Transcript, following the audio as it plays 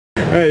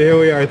All right, here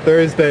we are,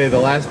 Thursday, the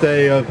last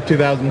day of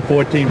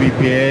 2014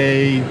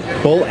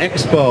 BPA Bull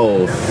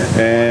Expo.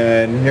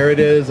 And here it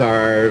is,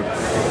 our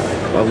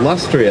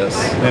illustrious,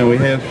 and we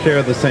have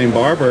shared the same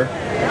barber,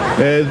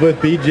 is with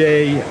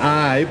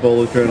BJI,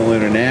 Bowler's Journal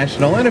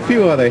International, and a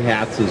few other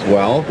hats as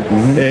well,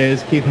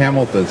 is Keith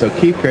Hamiton. So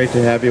Keith, great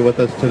to have you with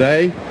us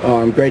today.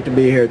 Oh, I'm great to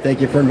be here.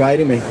 Thank you for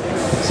inviting me.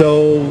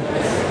 So,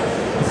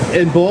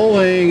 in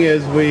bowling,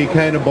 as we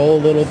kind of bowl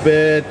a little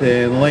bit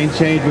and lane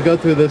change, we go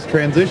through this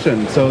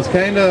transition. So it's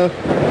kind of,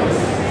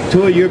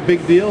 two of your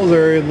big deals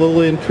are a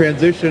little in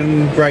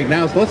transition right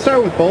now. So let's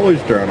start with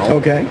Bowler's Journal.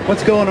 Okay.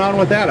 What's going on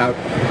with that?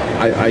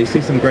 I see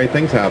some great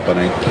things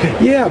happening.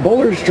 Yeah,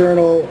 Bowler's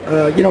Journal,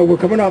 you know, we're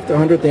coming off the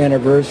 100th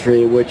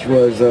anniversary, which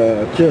was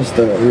just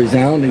a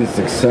resounding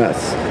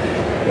success.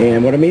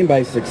 And what I mean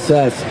by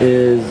success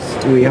is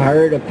we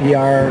hired a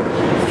PR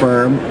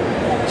firm,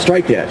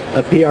 strike that,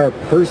 a PR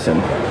person,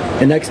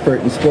 an expert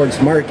in sports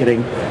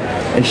marketing,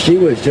 and she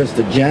was just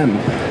a gem.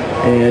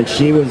 And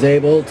she was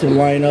able to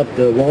line up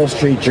the Wall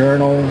Street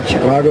Journal,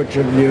 Chicago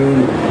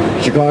Tribune,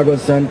 Chicago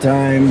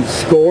Sun-Times,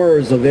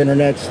 scores of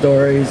internet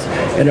stories,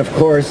 and of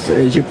course,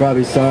 as you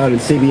probably saw in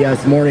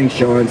CBS Morning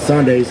Show on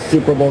Sunday,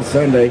 Super Bowl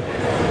Sunday,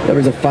 there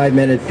was a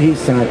 5-minute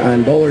piece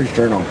on Bowler's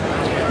Journal.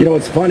 You know,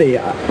 it's funny,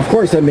 of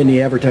course I'm in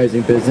the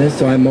advertising business,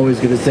 so I'm always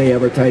going to say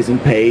advertising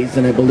pays,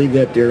 and I believe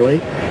that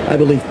dearly. I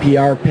believe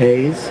PR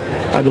pays.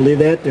 I believe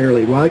that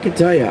dearly. Well, I can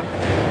tell you,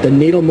 the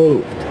needle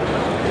moved.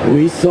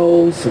 We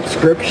sold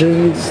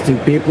subscriptions to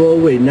people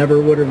we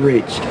never would have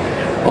reached,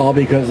 all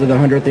because of the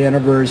 100th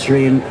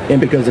anniversary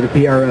and because of the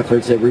PR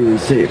efforts that we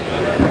received.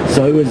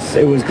 So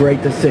it was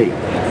great to see.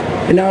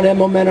 And now that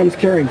momentum's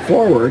carrying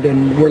forward,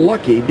 and we're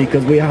lucky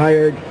because we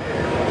hired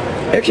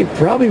actually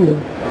probably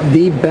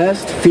the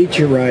best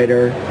feature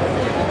writer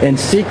and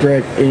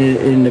secret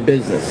in the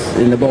business,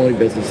 in the bowling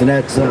business, and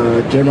that's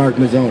Jim Mark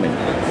Mazzoni.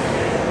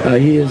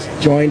 He has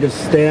joined us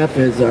staff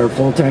as our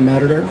full-time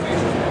editor.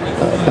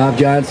 Bob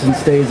Johnson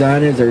stays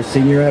on as our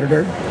senior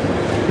editor.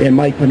 And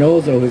Mike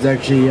Pinozzo, who's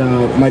actually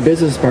my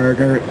business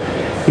partner,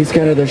 he's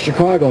kind of the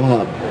Chicago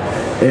hub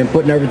and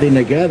putting everything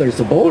together.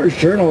 So Bowler's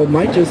Journal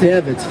might just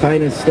have its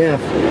finest staff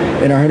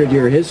in our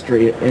 100-year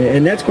history.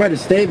 And that's quite a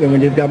statement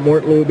when you've got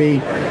Mort Luby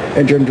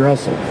and Jim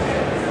Dressel.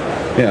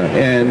 Yeah,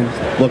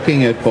 and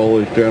looking at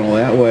Bowler's Journal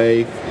that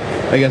way,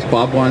 I guess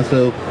Bob wants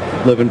to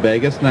live in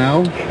Vegas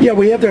now? Yeah,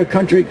 we have the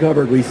country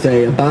covered, we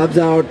say. Bob's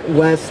out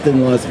west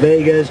in Las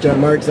Vegas,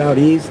 John Mark's out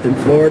east in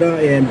Florida,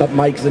 and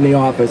Mike's in the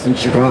office in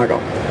Chicago.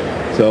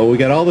 So we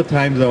got all the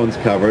time zones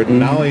covered,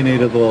 and now we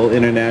need a little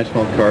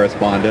international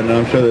correspondent, and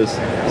I'm sure there's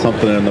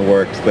something in the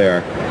works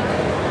there.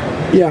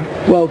 Yeah,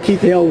 well,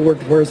 Keith Hale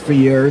worked for us for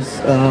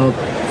years.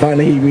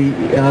 Finally, he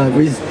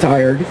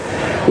retired,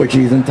 which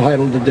he's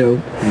entitled to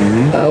do.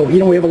 You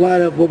know, we have a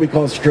lot of what we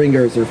call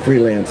stringers or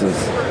freelancers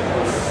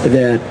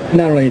that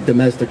not only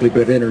domestically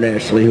but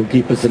internationally who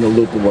keep us in the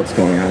loop of what's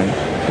going on.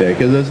 Yeah,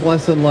 because there's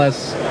less and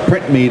less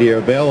print media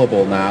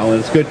available now, and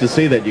it's good to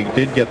see that you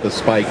did get the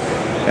spike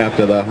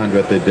after the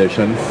 100th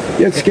edition.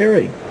 Yeah, it's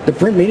scary. The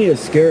print media is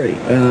scary.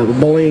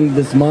 Bowling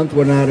this month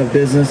went out of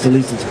business, at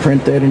least it's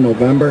printed in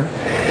November.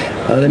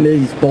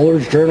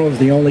 Bowler's Journal is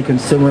the only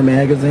consumer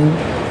magazine.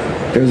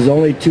 There's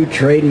only 2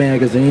 trade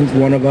magazines.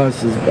 One of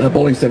us is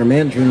Bowling Center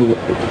Management,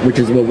 which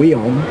is what we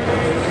own.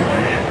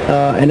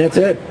 And that's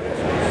it.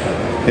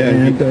 Yeah,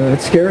 and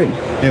it's scary.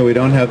 Yeah, we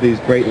don't have these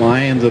great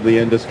lions of the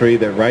industry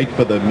that write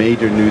for the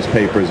major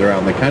newspapers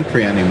around the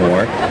country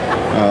anymore.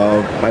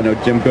 I know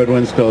Jim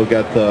Goodwin still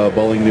got the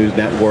Bowling News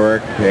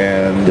Network,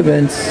 and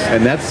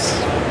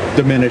that's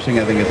diminishing.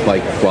 I think it's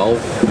like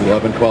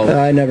 11, 12.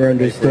 I never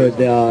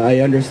understood. I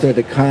understood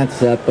the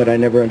concept, but I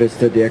never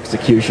understood the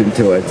execution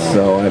to it.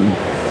 So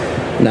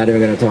I'm not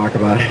even going to talk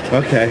about it.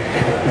 Okay.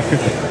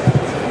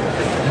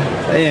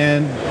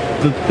 And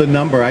the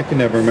number, I can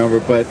never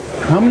remember, but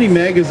how many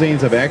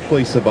magazines have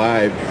actually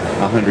survived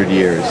 100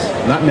 years?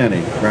 Not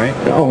many, right?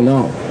 Oh,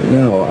 no.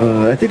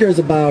 I think there's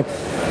about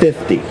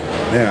 50.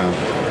 Yeah.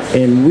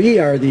 And we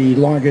are the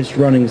longest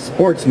running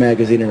sports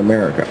magazine in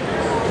America.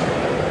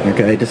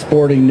 Okay, the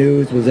Sporting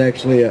News was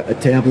actually a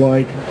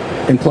tabloid,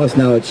 and plus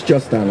now it's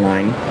just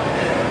online.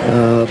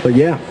 But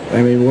yeah,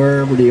 I mean,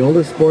 we're the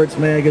oldest sports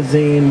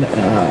magazine.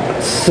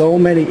 So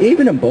many,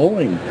 even in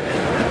bowling.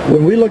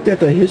 When we looked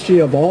at the history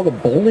of all the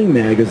bowling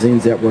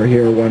magazines that were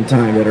here one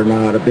time that are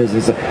now out of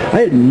business, I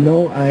had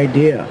no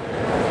idea.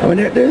 I mean,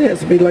 there has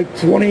to be like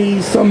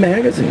 20-some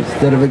magazines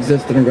that have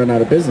existed and gone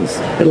out of business,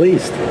 at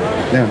least.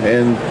 Yeah,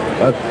 and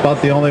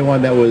about the only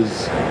one that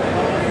was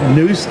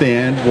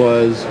newsstand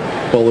was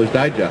Bowler's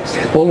Digest.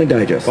 Bowling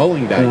Digest.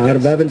 Bowling Digest. Out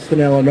of Evanston,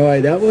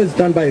 Illinois. That was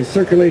done by a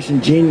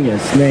circulation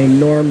genius named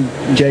Norm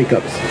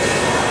Jacobs.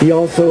 He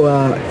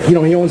also, he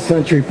owns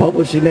Century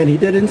Publishing, and he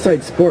did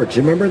Inside Sports.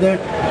 You remember that?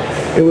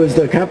 It was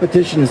the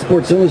competition in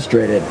Sports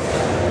Illustrated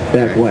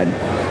back when.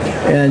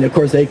 And of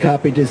course they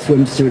copied his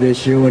swimsuit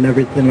issue and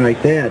everything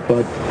like that.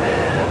 But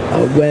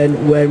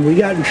when we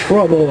got in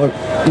trouble, or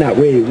not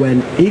we,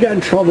 when he got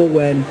in trouble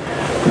when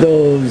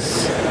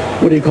those,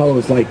 what do you call it,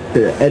 was like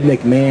the Ed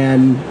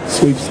McMahon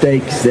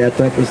sweepstakes, that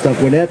type of stuff.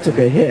 When that took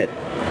a hit,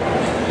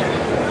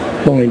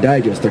 Bowling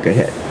Digest took a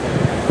hit,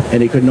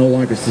 and he could no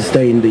longer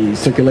sustain the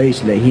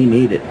circulation that he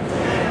needed.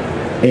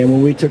 And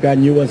when we took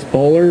on U.S.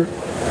 Bowler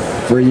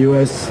for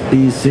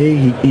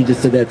USBC, he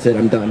just said, that's it,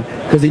 I'm done.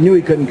 Because he knew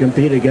he couldn't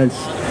compete against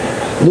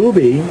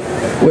Luby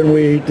when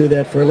we do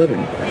that for a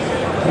living.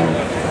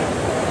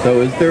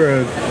 So is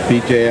there a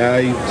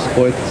BJI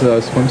Sports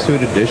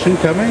swimsuit edition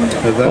coming?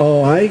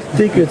 Oh, I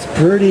think it's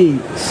pretty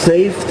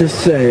safe to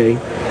say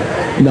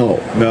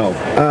no.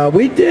 No.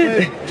 We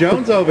did. Hey,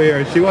 Jones over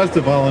here, she wants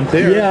to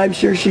volunteer. Yeah, I'm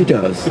sure she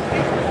does.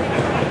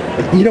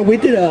 You know, we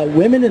did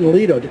Women in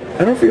Lido. I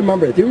don't know if you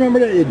remember it. Do you remember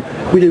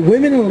that? We did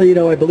Women in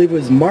Lido, I believe it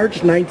was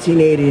March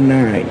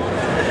 1989,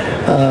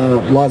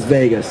 Las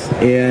Vegas.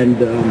 And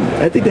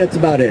I think that's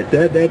about it.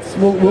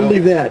 We'll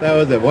leave that. That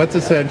was it. Once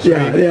a century.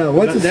 Yeah,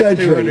 once a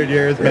century. 200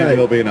 years, maybe right.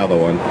 There'll be another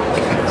one.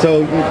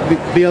 So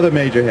the other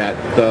major hat,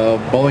 the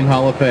Bowling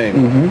Hall of Fame.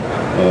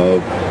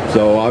 Mm-hmm.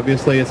 So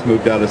obviously it's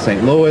moved out of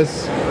St.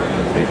 Louis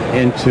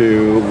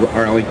into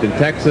Arlington,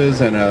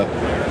 Texas, and a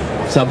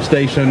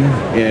substation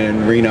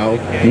in Reno.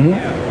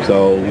 Mm-hmm.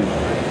 So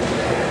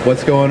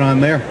what's going on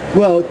there?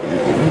 Well,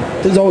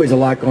 there's always a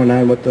lot going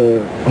on with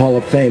the Hall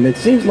of Fame. It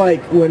seems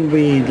like when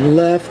we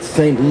left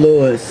St.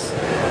 Louis,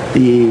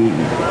 the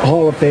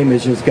Hall of Fame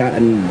has just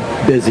gotten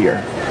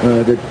busier.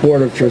 The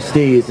Board of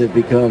Trustees have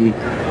become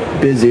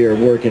busier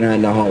working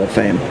on the Hall of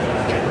Fame.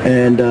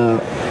 And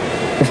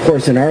of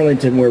course in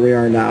Arlington, where we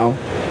are now,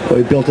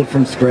 we built it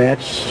from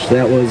scratch.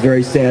 That was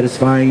very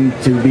satisfying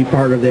to be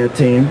part of that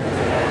team.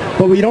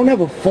 But we don't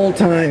have a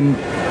full-time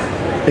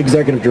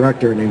executive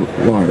director any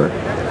longer.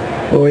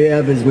 What we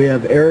have is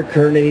Eric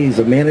Kearney. He's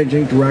a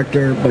managing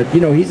director, but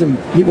you know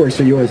he works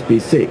for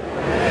USBC.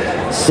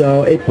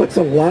 So it puts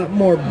a lot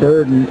more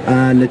burden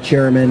on the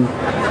chairman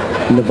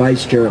and the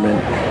vice chairman,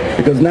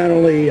 because not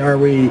only are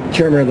we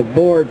chairman of the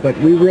board, but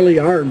we really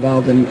are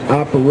involved in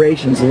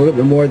operations a little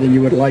bit more than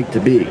you would like to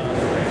be.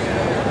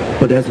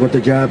 But that's what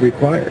the job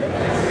required.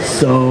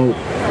 So,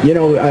 you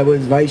know, I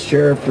was vice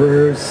chair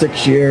for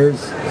 6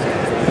 years.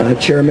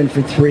 Chairman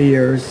for 3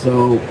 years,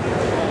 so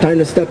time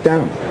to step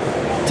down,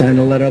 time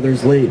to let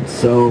others lead.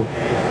 So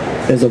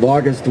as of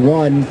August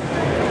 1,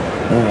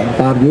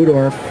 Bob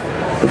Newdorf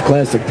of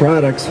Classic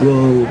Products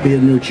will be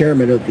the new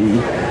chairman of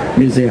the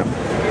museum.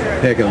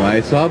 Heck, when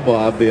I saw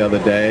Bob the other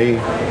day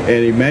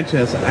and he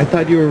mentioned this, I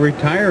thought you were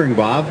retiring,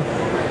 Bob.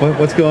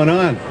 What's going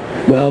on?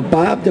 Well,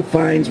 Bob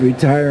defines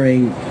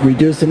retiring,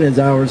 reducing his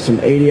hours from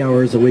 80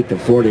 hours a week to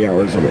 40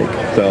 hours a week.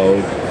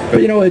 So,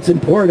 but you know, it's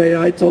important.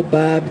 I told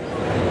Bob,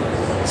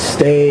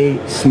 stay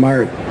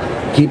smart.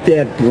 Keep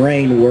that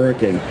brain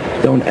working.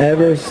 Don't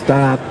ever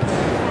stop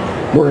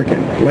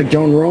working. Like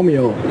Joan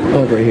Romeo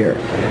over here.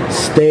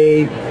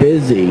 Stay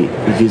busy.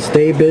 If you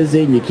stay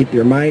busy and you keep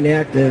your mind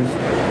active,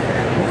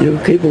 you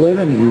keep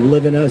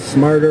living a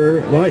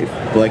smarter life.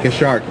 Like a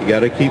shark, you got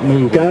to keep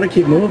moving. Got to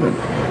keep moving.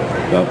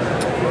 So,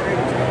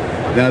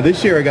 now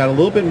this year I got a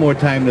little bit more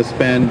time to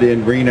spend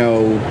in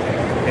Reno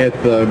at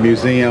the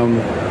museum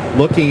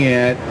looking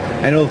at,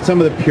 I know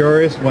some of the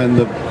purists when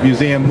the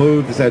museum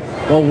moved said,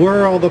 well,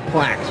 where are all the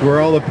plaques, where are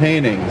all the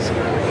paintings?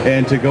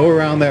 And to go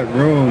around that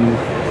room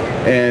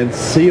and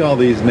see all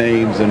these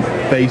names and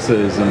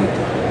faces,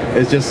 and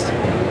it's just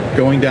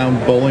going down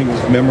bowling's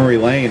memory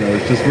lane. It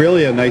was just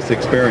really a nice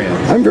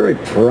experience. I'm very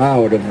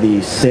proud of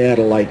the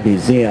Satellite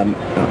Museum.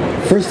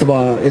 First of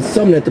all, it's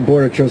something that the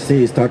Board of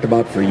Trustees talked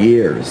about for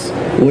years.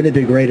 Wouldn't it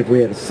be great if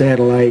we had a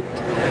satellite?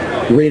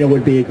 Reno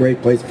would be a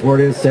great place for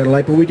it as a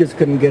satellite, but we just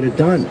couldn't get it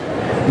done.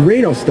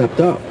 Reno stepped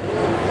up.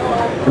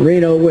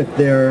 Reno, with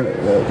their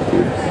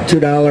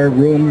 $2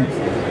 room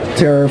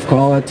tariff,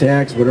 call it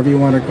tax, whatever you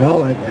want to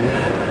call it,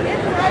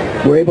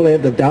 we're able to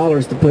have the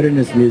dollars to put in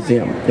this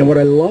museum. And what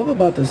I love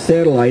about the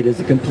satellite is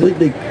it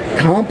completely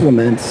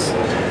complements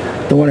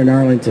the one in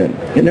Arlington.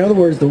 In other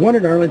words, the one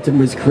in Arlington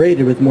was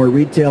created with more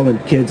retail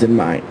and kids in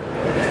mind.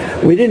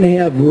 We didn't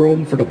have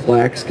room for the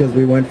plaques because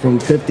we went from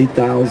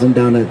 50,000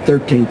 down to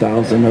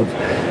 13,000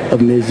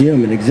 of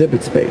museum and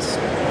exhibit space.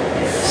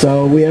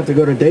 So we have to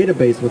go to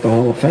database with the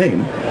Hall of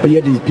Fame. But you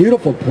had these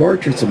beautiful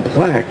portraits and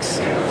plaques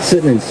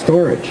sitting in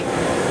storage.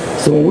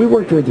 So when we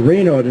worked with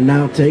Reno to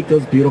now take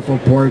those beautiful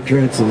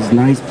portraits, those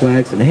nice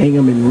plaques, and hang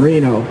them in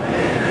Reno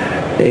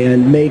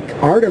and make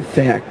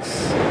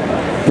artifacts,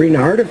 bring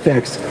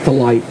artifacts to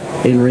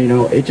life in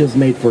Reno, it just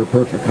made for a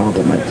perfect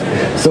complement.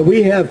 So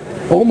we have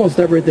almost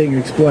everything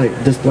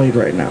displayed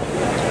right now.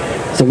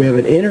 So we have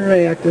an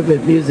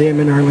interactive museum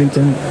in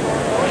Arlington,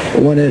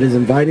 one that is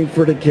inviting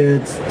for the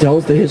kids,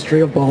 tells the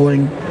history of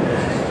bowling,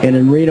 and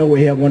in Reno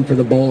we have one for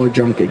the bowling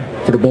junkie,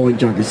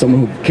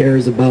 someone who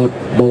cares about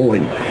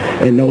bowling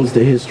and knows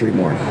the history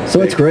more.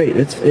 So it's great.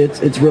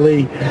 It's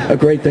really a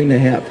great thing to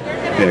have.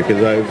 Yeah,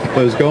 because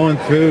I was going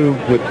through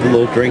with the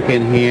little drink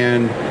in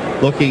hand,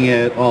 looking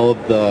at all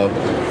of the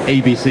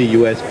ABC,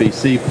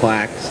 USBC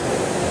plaques,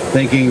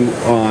 thinking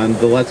on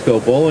the Let's Go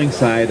Bowling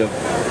side of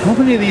how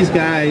many of these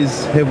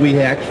guys have we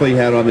actually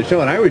had on the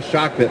show? And I was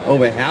shocked that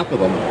over half of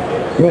them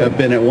have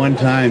been at one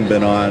time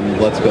on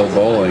Let's Go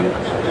Bowling.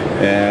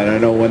 And I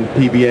know when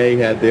PBA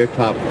had their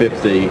top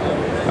 50,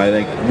 I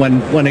think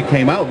when it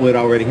came out, we'd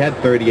already had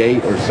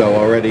 38 or so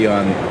already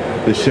on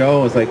the show.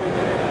 It was like,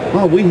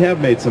 well, we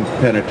have made some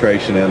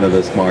penetration into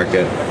this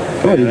market.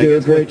 Oh, you do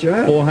a great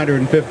job.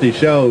 450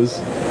 shows.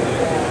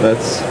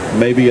 That's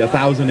maybe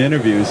 1,000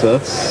 interviews. So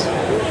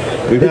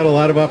we've had a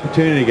lot of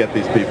opportunity to get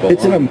these people.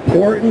 It's an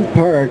important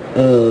part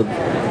of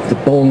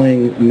the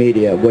bowling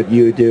media, what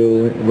you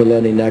do, what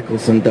Lenny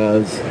Nicholson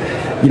does.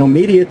 You know,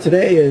 media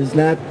today is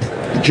not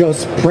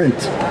just print.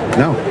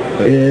 No.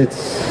 It's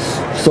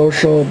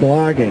social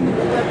blogging.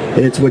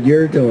 It's what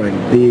you're doing,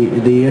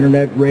 the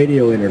internet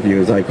radio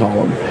interviews, I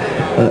call them.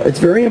 It's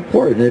very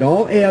important. It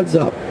all adds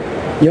up.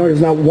 You know,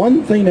 there's not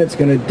one thing that's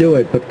going to do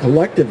it, but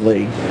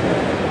collectively,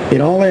 it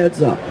all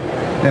adds up.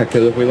 Yeah,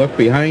 because if we look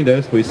behind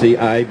us, we see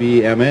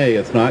IBMA.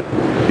 It's not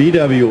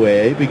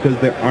BWA because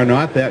there are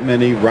not that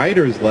many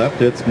writers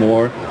left. It's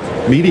more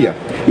media.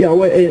 Yeah,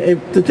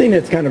 the thing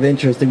that's kind of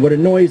interesting, what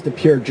annoys the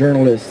pure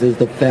journalists is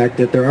the fact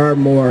that there are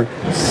more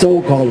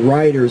so-called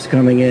writers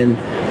coming in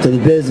to the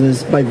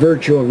business by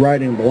virtue of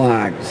writing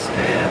blogs,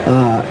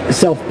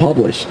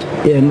 self-published.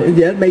 And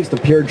that makes the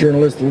pure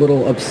journalist a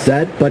little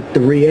upset, but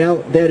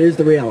that is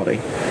the reality.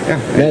 Yeah,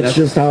 that's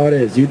just how it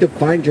is. You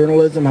define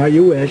journalism how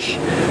you wish.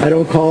 I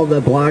don't call the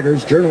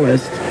bloggers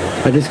journalists.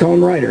 I just call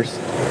them writers.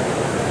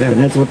 Yeah. And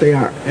that's what they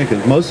are. Yeah,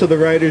 because most of the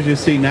writers you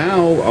see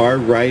now are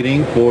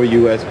writing for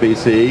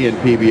USBC and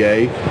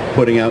PBA,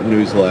 putting out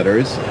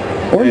newsletters.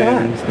 Or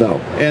not, though.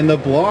 And the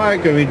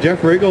blog, I mean,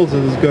 Jeff Riggles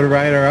is as good a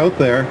writer out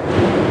there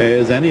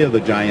as any of the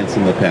giants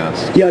in the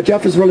past. Yeah,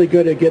 Jeff is really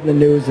good at getting the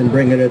news and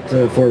bringing it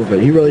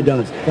forward. He really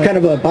does. Kind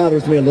of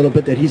bothers me a little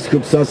bit that he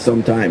scoops us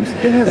sometimes.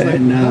 Yeah,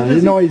 and it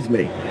annoys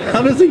me.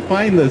 How does he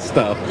find this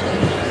stuff?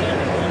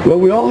 Well,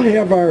 we all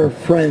have our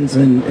friends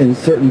in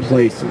certain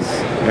places.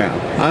 Yeah,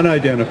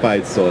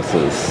 unidentified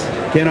sources.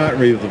 Cannot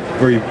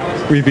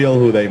reveal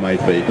who they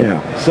might be.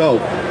 Yeah. So,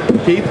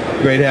 Keith,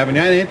 great having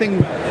you.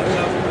 Anything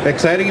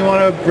exciting you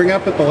want to bring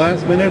up at the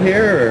last minute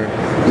here? Or?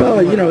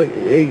 Well, you know,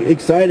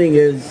 exciting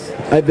is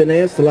I've been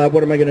asked a lot,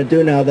 what am I going to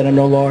do now that I'm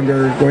no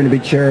longer going to be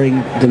chairing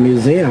the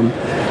museum?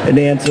 And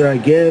the answer I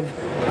give,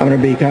 I'm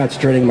going to be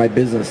concentrating on my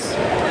business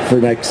for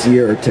the next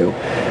year or two.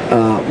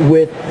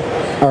 With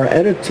our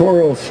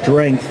editorial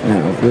strength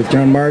now, with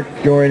John Mark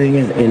joining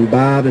and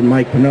Bob and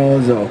Mike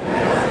Pinozzo,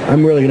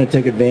 I'm really going to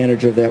take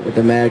advantage of that with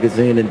the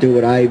magazine and do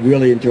what I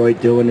really enjoy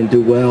doing and do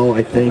well,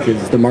 I think,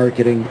 is the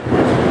marketing,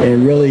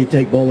 and really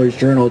take Bowler's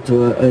Journal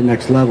to a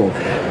next level.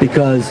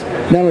 Because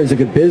not only is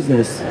it a good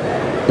business,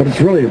 but it's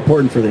really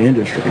important for the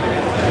industry.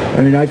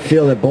 I mean, I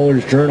feel that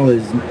Bowler's Journal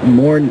is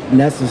more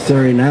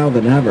necessary now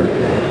than ever,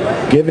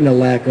 given the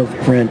lack of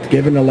print,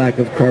 given the lack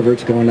of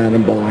coverage going on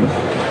in bowling.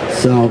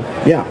 So,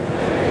 yeah.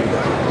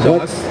 So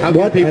how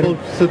can people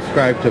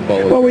subscribe to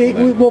Bowler's? Well,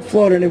 we'll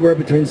float anywhere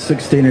between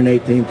 16 and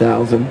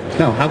 18,000.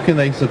 No, how can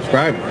they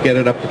subscribe? Get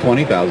it up to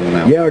 20,000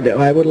 now. Yeah,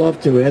 I would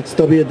love to. It's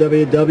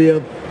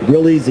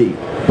real easy,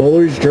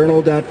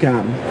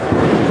 bowlersjournal.com.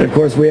 And of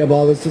course, we have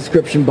all the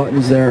subscription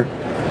buttons there.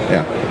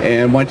 Yeah,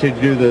 and once you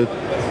do the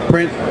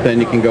print, then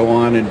you can go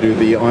on and do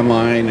the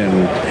online.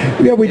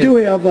 And yeah, we do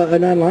have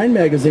an online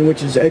magazine,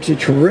 which is actually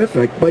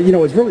terrific. But you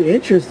know, it's really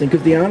interesting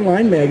because the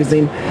online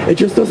magazine, it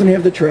just doesn't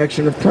have the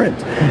traction of print.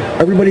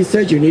 Everybody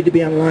says you need to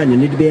be online, you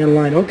need to be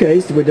online. Okay,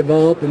 so we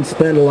develop and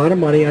spend a lot of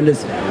money on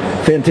this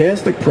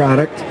fantastic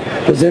product,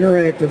 this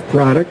interactive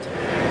product,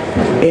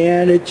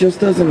 and it just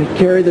doesn't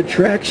carry the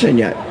traction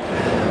yet.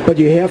 But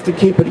you have to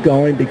keep it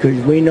going because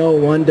we know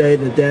one day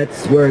that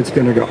that's where it's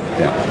going to go.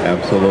 Yeah,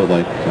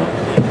 absolutely.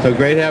 So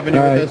great having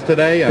you with us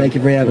today. Thank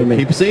you for having me.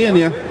 Keep seeing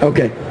you.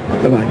 Okay.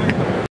 Bye-bye.